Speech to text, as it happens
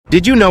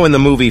Did you know in the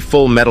movie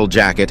Full Metal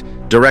Jacket,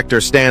 director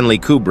Stanley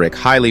Kubrick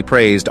highly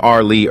praised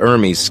R. Lee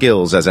Ermey's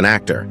skills as an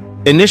actor?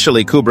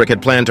 Initially, Kubrick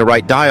had planned to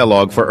write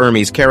dialogue for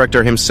Ermey's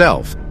character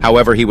himself.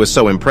 However, he was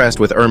so impressed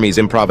with Ermey's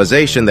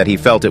improvisation that he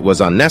felt it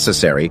was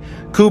unnecessary.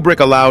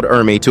 Kubrick allowed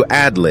Ermey to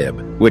ad-lib,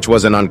 which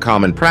was an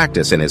uncommon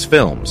practice in his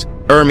films.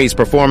 Ermey's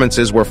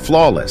performances were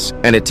flawless,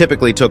 and it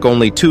typically took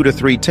only 2 to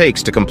 3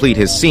 takes to complete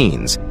his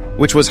scenes,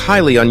 which was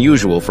highly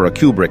unusual for a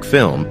Kubrick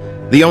film.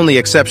 The only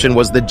exception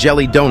was the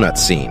jelly donut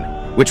scene,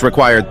 which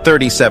required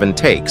 37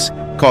 takes,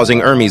 causing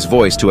Ermey's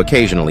voice to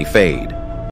occasionally fade.